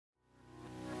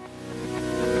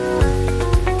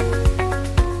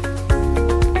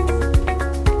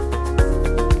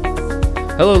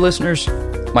Hello, listeners.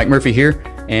 Mike Murphy here,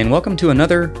 and welcome to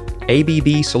another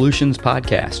ABB Solutions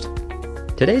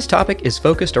podcast. Today's topic is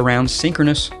focused around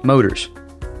synchronous motors.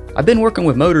 I've been working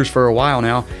with motors for a while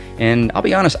now, and I'll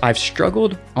be honest, I've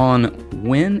struggled on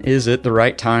when is it the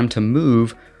right time to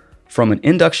move from an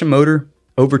induction motor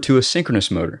over to a synchronous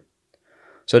motor.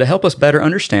 So to help us better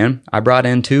understand, I brought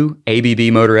in two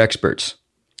ABB motor experts.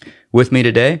 With me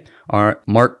today are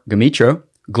Mark Gamitro,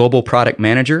 Global Product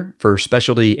Manager for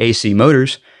Specialty AC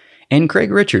Motors, and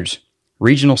Craig Richards,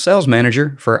 Regional Sales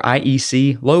Manager for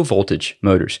IEC Low Voltage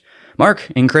Motors. Mark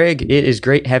and Craig, it is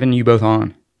great having you both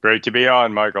on. Great to be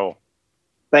on, Michael.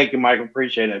 Thank you, Michael.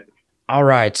 Appreciate it. All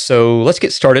right, so let's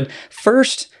get started.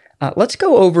 First, let's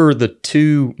go over the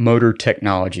two motor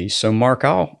technologies. So Mark,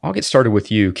 I'll get started with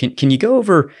you. Can you go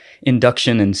over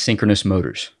induction and synchronous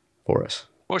motors for us?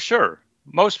 Well, sure.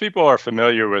 Most people are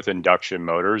familiar with induction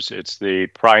motors. It's the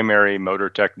primary motor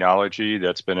technology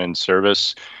that's been in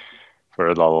service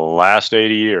for the last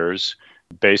 80 years.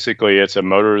 Basically, it's a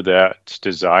motor that's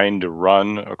designed to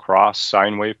run across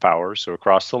sine wave power, so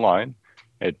across the line.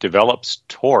 It develops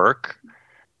torque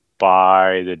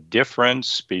by the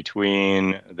difference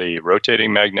between the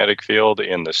rotating magnetic field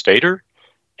in the stator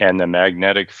and the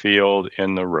magnetic field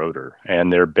in the rotor.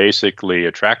 And they're basically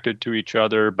attracted to each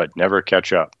other but never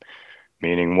catch up,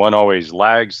 meaning one always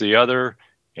lags the other,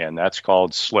 and that's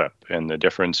called slip. And the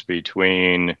difference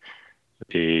between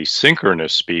the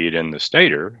synchronous speed in the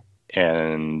stator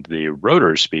and the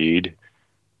rotor speed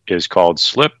is called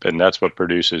slip, and that's what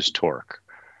produces torque.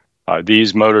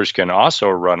 These motors can also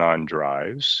run on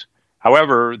drives.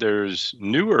 However, there's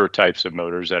newer types of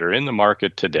motors that are in the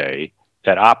market today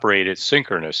that operate at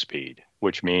synchronous speed,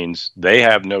 which means they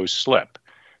have no slip.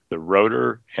 The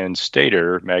rotor and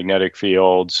stator magnetic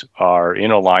fields are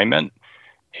in alignment,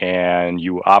 and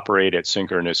you operate at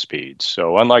synchronous speeds.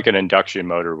 So unlike an induction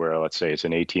motor where, let's say, it's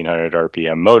an 1800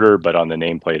 RPM motor, but on the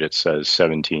nameplate it says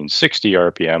 1760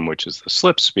 RPM, which is the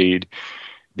slip speed,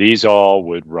 these all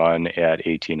would run at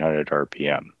 1800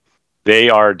 RPM. They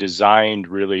are designed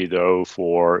really, though,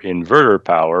 for inverter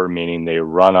power, meaning they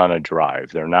run on a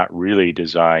drive. They're not really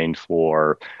designed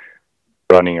for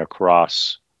running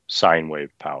across sine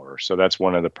wave power. So that's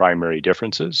one of the primary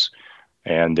differences.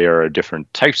 And there are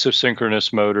different types of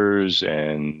synchronous motors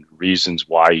and reasons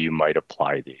why you might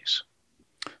apply these.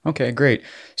 Okay, great.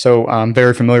 So I'm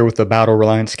very familiar with the Battle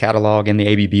Reliance catalog and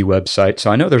the ABB website. So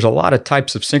I know there's a lot of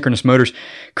types of synchronous motors.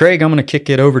 Craig, I'm going to kick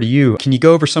it over to you. Can you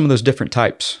go over some of those different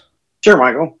types? Sure,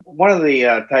 Michael. One of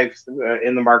the types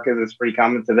in the market that's pretty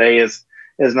common today is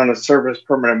known as surface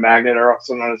permanent magnet, or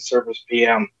also known as surface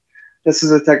PM. This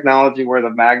is a technology where the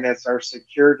magnets are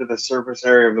secured to the surface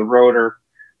area of the rotor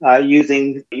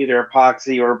using either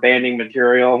epoxy or banding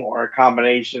material or a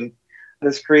combination.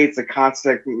 This creates a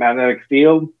constant magnetic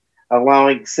field,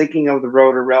 allowing syncing of the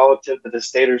rotor relative to the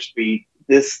stator speed.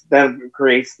 This then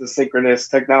creates the synchronous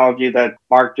technology that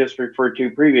Mark just referred to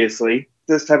previously.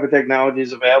 This type of technology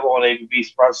is available on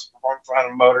ABB's process performance line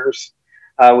of motors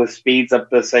with speeds up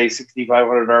to, say,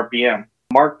 6,500 RPM.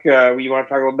 Mark, you want to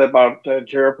talk a little bit about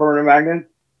Terra permanent magnet?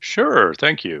 Sure,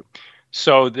 thank you.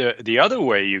 So the other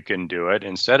way you can do it,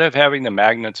 instead of having the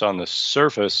magnets on the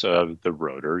surface of the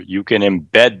rotor, you can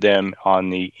embed them on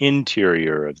the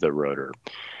interior of the rotor.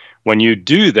 When you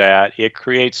do that, it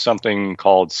creates something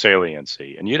called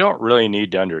saliency. And you don't really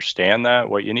need to understand that.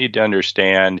 What you need to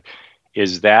understand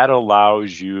is that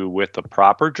allows you with the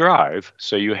proper drive.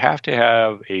 So you have to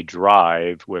have a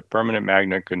drive with permanent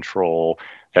magnet control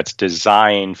that's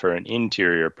designed for an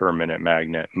interior permanent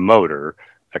magnet motor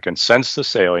that can sense the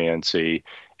saliency.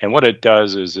 And what it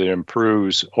does is it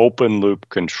improves open loop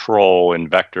control in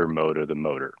vector mode of the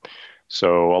motor.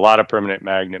 So a lot of permanent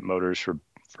magnet motors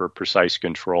for precise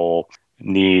control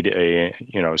need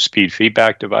a speed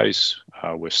feedback device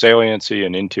with saliency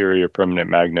and interior permanent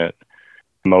magnet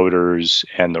motors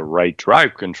and the right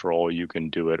drive control. You can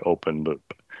do it open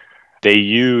loop. They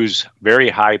use very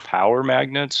high power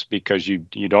magnets because you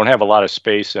don't have a lot of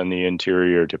space in the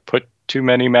interior to put too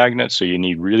many magnets, so you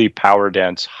need really power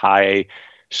dense, high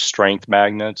strength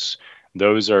magnets.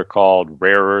 Those are called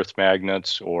rare earth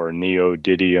magnets or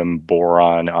neodymium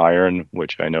boron iron,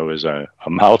 which I know is a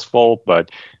mouthful, but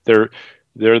they're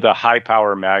the high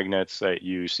power magnets that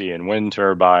you see in wind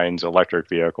turbines, electric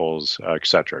vehicles,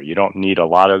 etc. You don't need a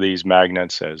lot of these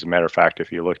magnets. As a matter of fact,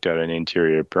 if you looked at an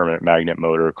interior permanent magnet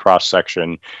motor cross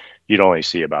section, you'd only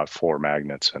see about 4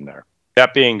 magnets in there.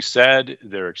 That being said,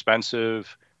 they're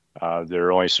expensive.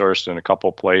 They're only sourced in a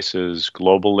couple places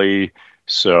globally.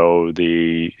 So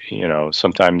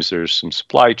sometimes there's some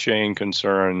supply chain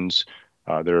concerns.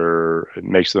 It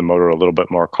makes the motor a little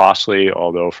bit more costly,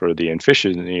 although for the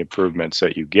efficiency improvements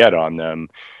that you get on them,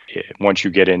 once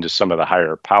you get into some of the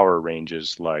higher power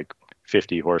ranges like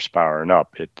 50 horsepower and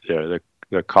up,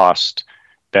 the cost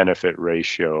benefit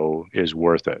ratio is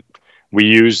worth it. We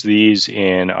use these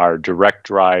in our direct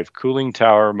drive cooling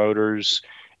tower motors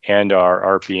and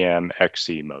our RPM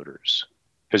XC motors,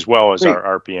 as well as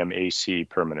our RPM AC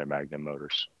permanent magnet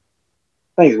motors.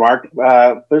 Thanks, Mark.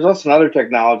 There's also another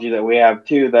technology that we have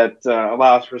too that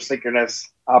allows for synchronous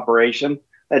operation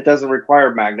that doesn't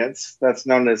require magnets. That's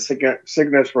known as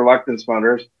synchronous reluctance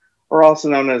motors, or also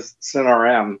known as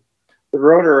SynRM. The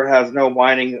rotor has no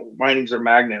windings or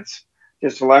magnets,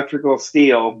 just electrical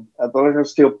steel. The electrical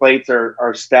steel plates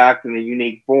are stacked in a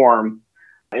unique form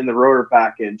in the rotor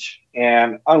package.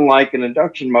 And unlike an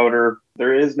induction motor,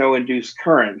 there is no induced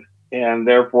current, and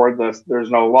therefore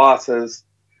there's no losses,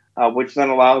 which then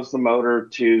allows the motor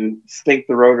to sync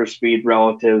the rotor speed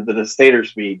relative to the stator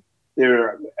speed. There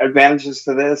are advantages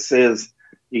to this is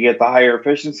you get the higher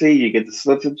efficiency, you get the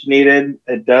slippage needed.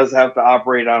 It does have to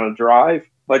operate on a drive,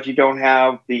 but you don't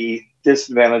have the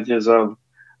disadvantages of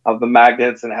the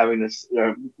magnets and having this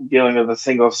dealing with a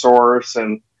single source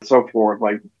and so forth,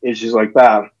 like issues like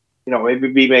that.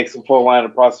 ABB makes a full line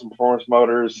of process performance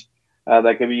motors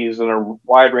that can be used in a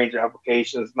wide range of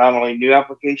applications, not only new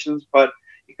applications, but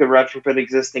you could retrofit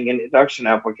existing induction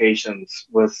applications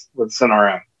with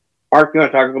SynRM. Mark, you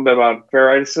want to talk a little bit about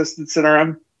ferrite-assisted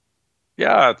SynRM?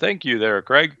 Yeah, thank you there,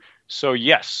 Craig. So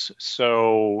yes,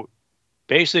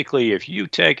 basically if you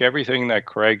take everything that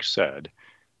Craig said,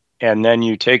 and then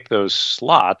you take those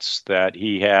slots that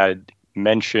he had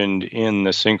mentioned in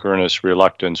the synchronous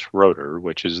reluctance rotor,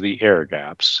 which is the air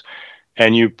gaps,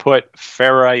 and you put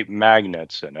ferrite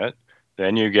magnets in it,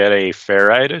 then you get a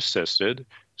ferrite-assisted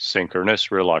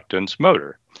synchronous reluctance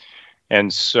motor.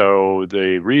 And so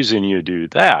the reason you do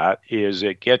that is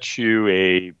it gets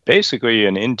you basically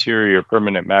an interior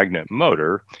permanent magnet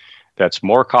motor that's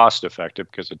more cost effective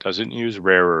because it doesn't use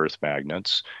rare earth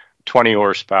magnets, 20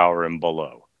 horsepower and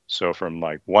below. So from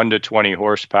like 1 to 20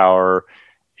 horsepower,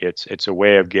 it's a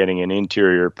way of getting an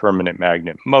interior permanent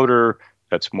magnet motor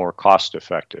that's more cost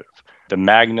effective. The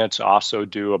magnets also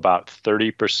do about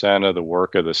 30% of the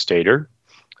work of the stator.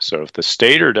 So if the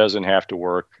stator doesn't have to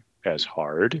work as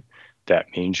hard, that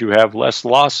means you have less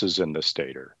losses in the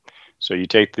stator. So you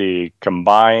take the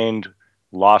combined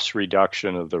loss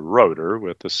reduction of the rotor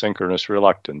with the synchronous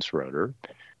reluctance rotor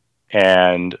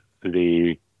and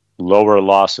the lower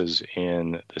losses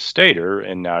in the stator,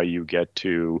 and now you get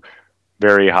to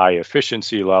very high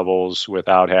efficiency levels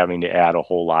without having to add a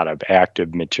whole lot of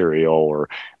active material or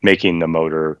making the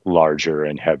motor larger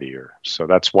and heavier. So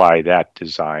that's why that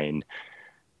design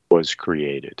was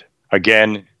created.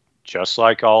 Again, just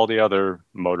like all the other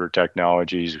motor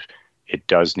technologies, it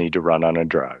does need to run on a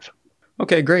drive.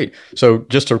 Okay, great. So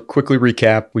just to quickly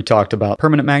recap, we talked about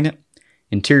permanent magnet,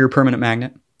 interior permanent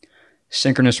magnet,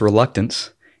 synchronous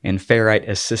reluctance, and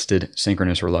ferrite-assisted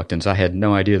synchronous reluctance. I had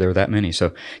no idea there were that many.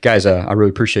 So guys, I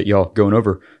really appreciate y'all going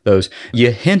over those.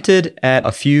 You hinted at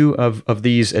a few of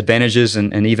these advantages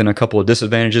and even a couple of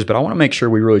disadvantages, but I want to make sure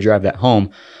we really drive that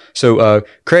home. So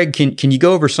Craig, can you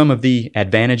go over some of the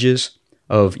advantages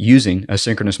of using a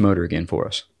synchronous motor again for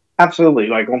us? Absolutely.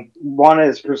 Like one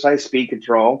is precise speed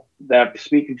control. That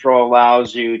speed control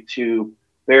allows you to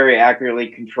very accurately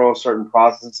control certain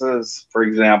processes. For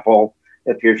example,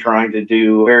 if you're trying to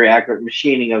do very accurate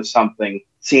machining of something,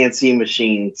 CNC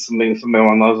machines, something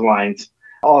along those lines.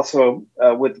 Also,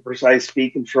 with the precise speed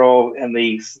control and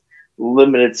the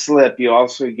limited slip, you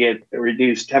also get a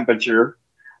reduced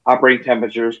operating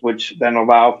temperatures, which then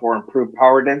allow for improved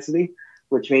power density,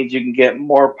 which means you can get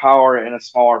more power in a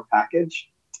smaller package.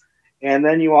 And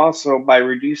then you also, by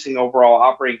reducing overall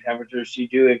operating temperatures, you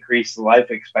do increase the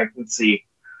life expectancy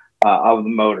of the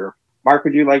motor. Mark,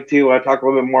 would you like to talk a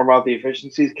little bit more about the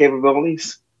efficiencies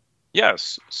capabilities?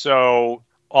 Yes. So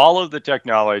all of the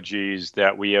technologies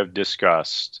that we have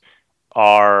discussed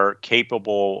are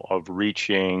capable of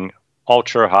reaching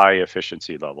ultra high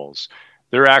efficiency levels.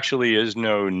 There actually is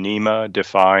no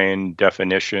NEMA-defined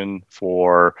definition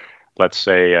for, let's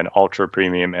say, an ultra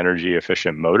premium energy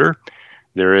efficient motor.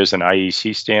 There is an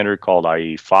IEC standard called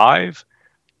IE5,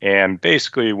 and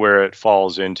basically where it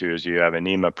falls into is you have a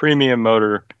NEMA premium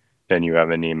motor, then you have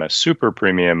a NEMA super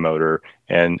premium motor,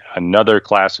 and another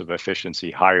class of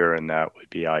efficiency higher than that would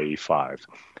be IE5.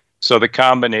 So the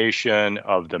combination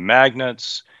of the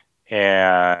magnets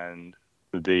and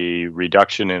the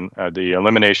reduction in the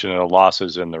elimination of the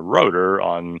losses in the rotor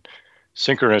on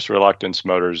synchronous reluctance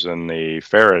motors and the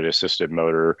ferrite assisted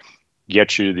motor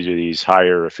gets you to these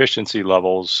higher efficiency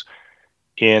levels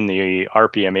in the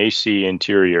RPM AC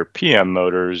interior PM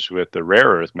motors with the rare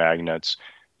earth magnets,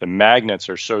 the magnets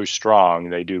are so strong,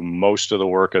 they do most of the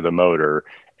work of the motor.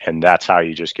 And that's how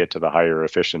you just get to the higher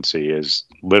efficiency is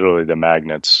literally the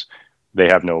magnets. They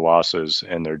have no losses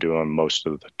and they're doing most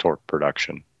of the torque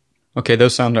production. Okay,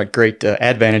 those sound like great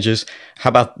advantages. How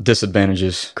about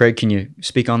disadvantages? Craig, can you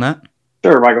speak on that?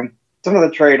 Sure, Michael. Some of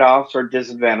the trade-offs or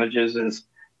disadvantages is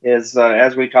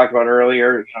as we talked about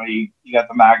earlier, you got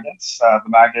the magnets. The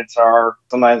magnets are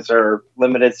sometimes they're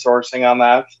limited sourcing on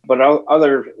that, but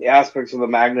other aspects of the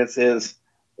magnets is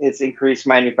it's increased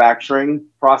manufacturing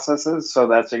processes, so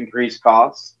that's increased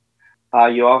costs.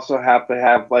 You also have to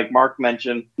have, like Mark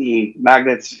mentioned, the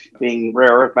magnets being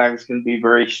rare earth magnets can be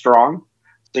very strong,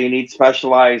 so you need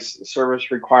specialized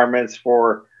service requirements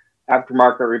for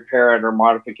aftermarket repair and or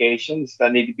modifications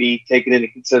that need to be taken into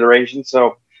consideration.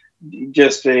 So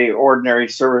just a ordinary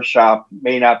service shop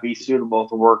may not be suitable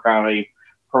to work on a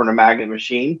permanent magnet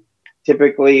machine.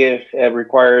 Typically, it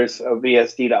requires a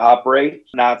VSD to operate,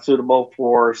 not suitable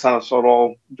for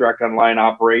sinusoidal direct online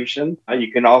operation.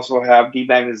 You can also have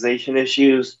demagnetization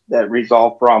issues that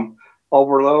result from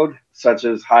overload, such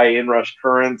as high inrush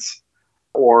currents,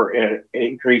 or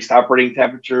increased operating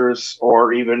temperatures,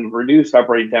 or even reduced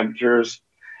operating temperatures.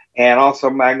 And also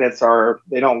magnets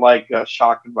they don't like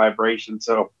shock and vibration.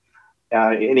 So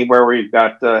anywhere where you've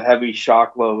got heavy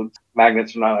shock loads,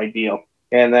 magnets are not ideal.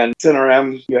 And then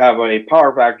SynRM, you have a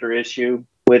power factor issue,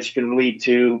 which can lead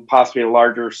to possibly a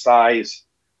larger size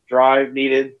drive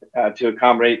needed to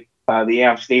accommodate the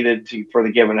amps needed for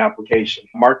the given application.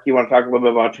 Mark, you want to talk a little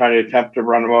bit about trying to attempt to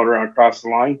run a motor across the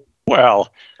line?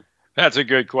 Well, that's a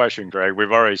good question, Greg.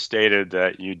 We've already stated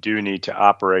that you do need to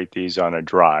operate these on a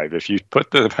drive. If you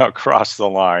put them across the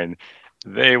line,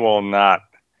 they will not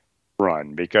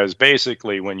run, because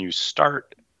basically when you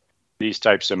start these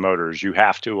types of motors, you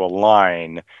have to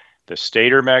align the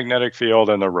stator magnetic field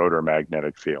and the rotor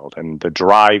magnetic field. And the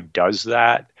drive does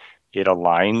that. It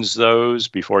aligns those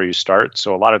before you start.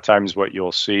 So a lot of times what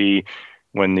you'll see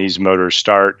when these motors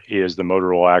start is the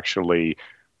motor will actually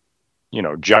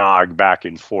jog back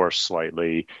and forth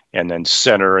slightly and then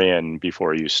center in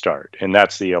before you start. And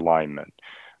that's the alignment.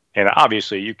 And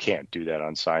obviously you can't do that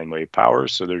on sine wave power,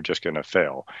 so they're just going to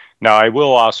fail. Now, I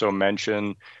will also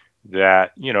mention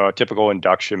that, a typical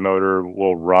induction motor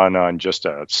will run on just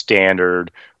a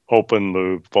standard open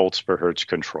loop volts per hertz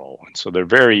control. And so they're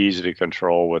very easy to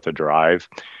control with a drive.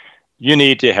 You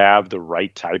need to have the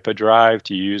right type of drive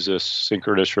to use a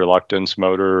synchronous reluctance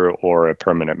motor or a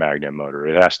permanent magnet motor.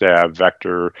 It has to have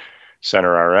vector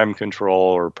center RM control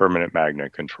or permanent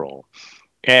magnet control.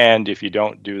 And if you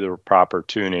don't do the proper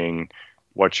tuning,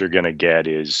 what you're going to get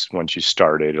is once you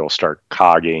start it, it'll start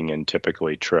cogging and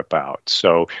typically trip out.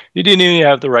 So you do need to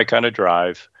have the right kind of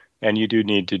drive, and you do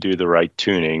need to do the right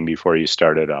tuning before you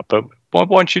start it up. But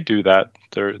once you do that,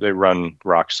 they run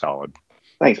rock solid.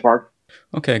 Thanks, Mark.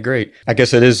 Okay, great. I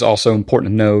guess it is also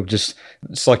important to know just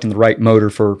selecting the right motor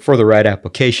for the right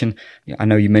application. I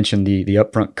know you mentioned the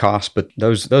upfront cost, but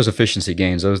those efficiency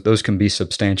gains, those can be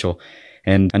substantial.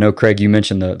 And I know, Craig, you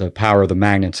mentioned the power of the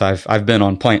magnets. I've been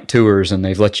on plant tours, and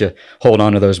they've let you hold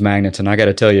on to those magnets. And I got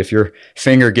to tell you, if your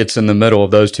finger gets in the middle of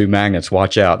those two magnets,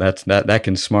 watch out. That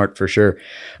can smart for sure.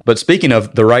 But speaking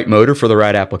of the right motor for the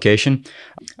right application,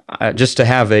 just to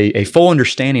have a full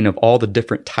understanding of all the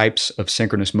different types of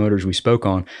synchronous motors we spoke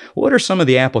on, what are some of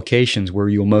the applications where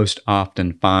you'll most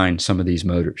often find some of these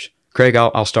motors? Craig,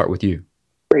 I'll start with you.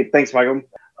 Great. Thanks, Michael.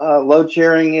 Load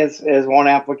sharing is one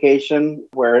application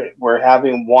where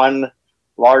having one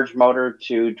large motor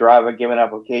to drive a given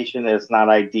application is not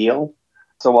ideal.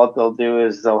 So what they'll do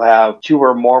is they'll have two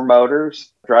or more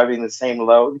motors driving the same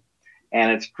load.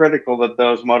 And it's critical that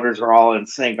those motors are all in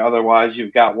sync. Otherwise,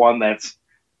 you've got one that's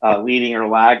leading or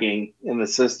lagging in the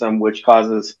system, which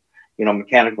causes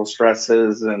mechanical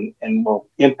stresses and will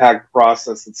impact the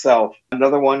process itself.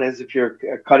 Another one is if you're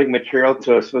cutting material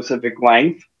to a specific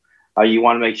length, you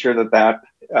want to make sure that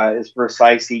is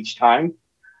precise each time.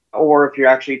 Or if you're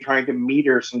actually trying to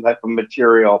meter some type of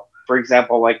material, for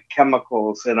example, like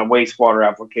chemicals in a wastewater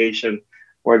application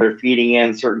where they're feeding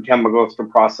in certain chemicals to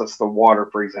process the water,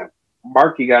 for example.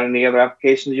 Mark, you got any other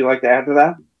applications you'd like to add to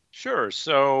that? Sure.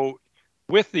 So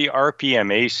with the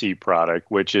RPM AC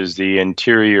product, which is the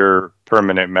interior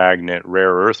permanent magnet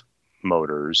rare earth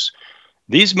motors,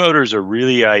 these motors are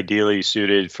really ideally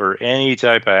suited for any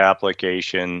type of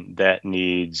application that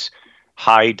needs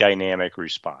high dynamic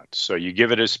response. So you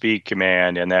give it a speed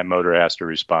command and that motor has to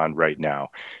respond right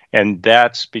now. And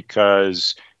that's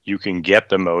because you can get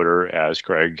the motor, as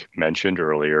Craig mentioned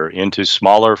earlier, into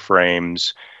smaller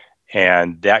frames,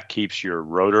 and that keeps your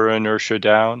rotor inertia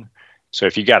down. So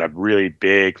if you got a really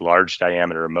big, large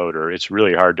diameter motor, it's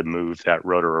really hard to move that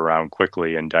rotor around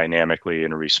quickly and dynamically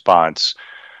in response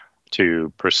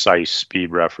to precise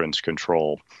speed reference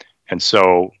control. And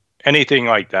so anything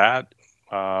like that,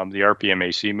 the RPM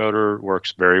AC motor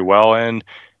works very well in.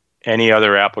 Any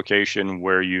other application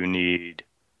where you need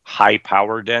high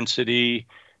power density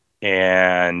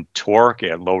and torque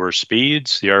at lower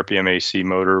speeds, the RPM AC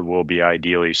motor will be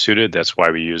ideally suited. That's why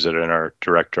we use it in our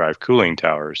direct drive cooling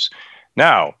towers.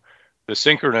 Now, the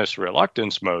synchronous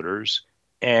reluctance motors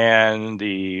and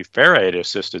the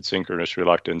Faraday-assisted synchronous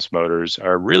reluctance motors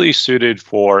are really suited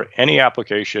for any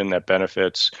application that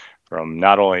benefits from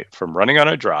not only from running on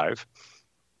a drive,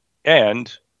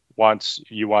 and once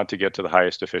you want to get to the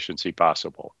highest efficiency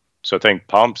possible. So think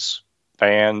pumps,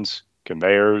 fans,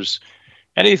 conveyors,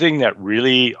 anything that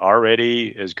really already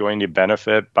is going to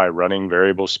benefit by running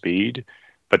variable speed,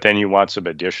 but then you want some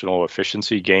additional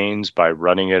efficiency gains by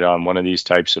running it on one of these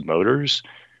types of motors,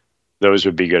 those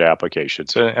would be good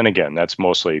applications. And again, that's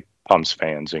mostly pumps,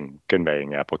 fans, and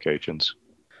conveying applications.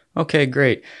 Okay,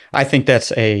 great. I think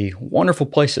that's a wonderful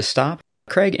place to stop.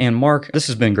 Craig and Mark, this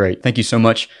has been great. Thank you so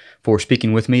much for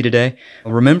speaking with me today.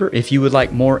 Remember, if you would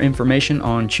like more information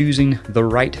on choosing the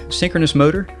right synchronous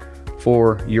motor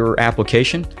for your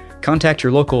application, contact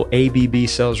your local ABB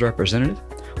sales representative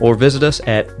or visit us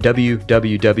at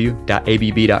www.abb.com.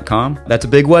 That's a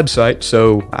big website,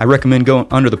 so I recommend going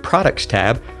under the Products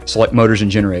tab, select Motors and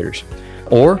Generators.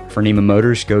 Or for Neiman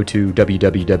Motors, go to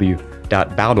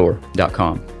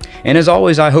www.baldor.com. And as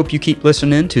always, I hope you keep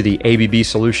listening to the ABB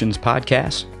Solutions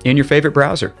podcast in your favorite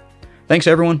browser. Thanks,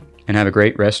 everyone, and have a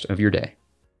great rest of your day.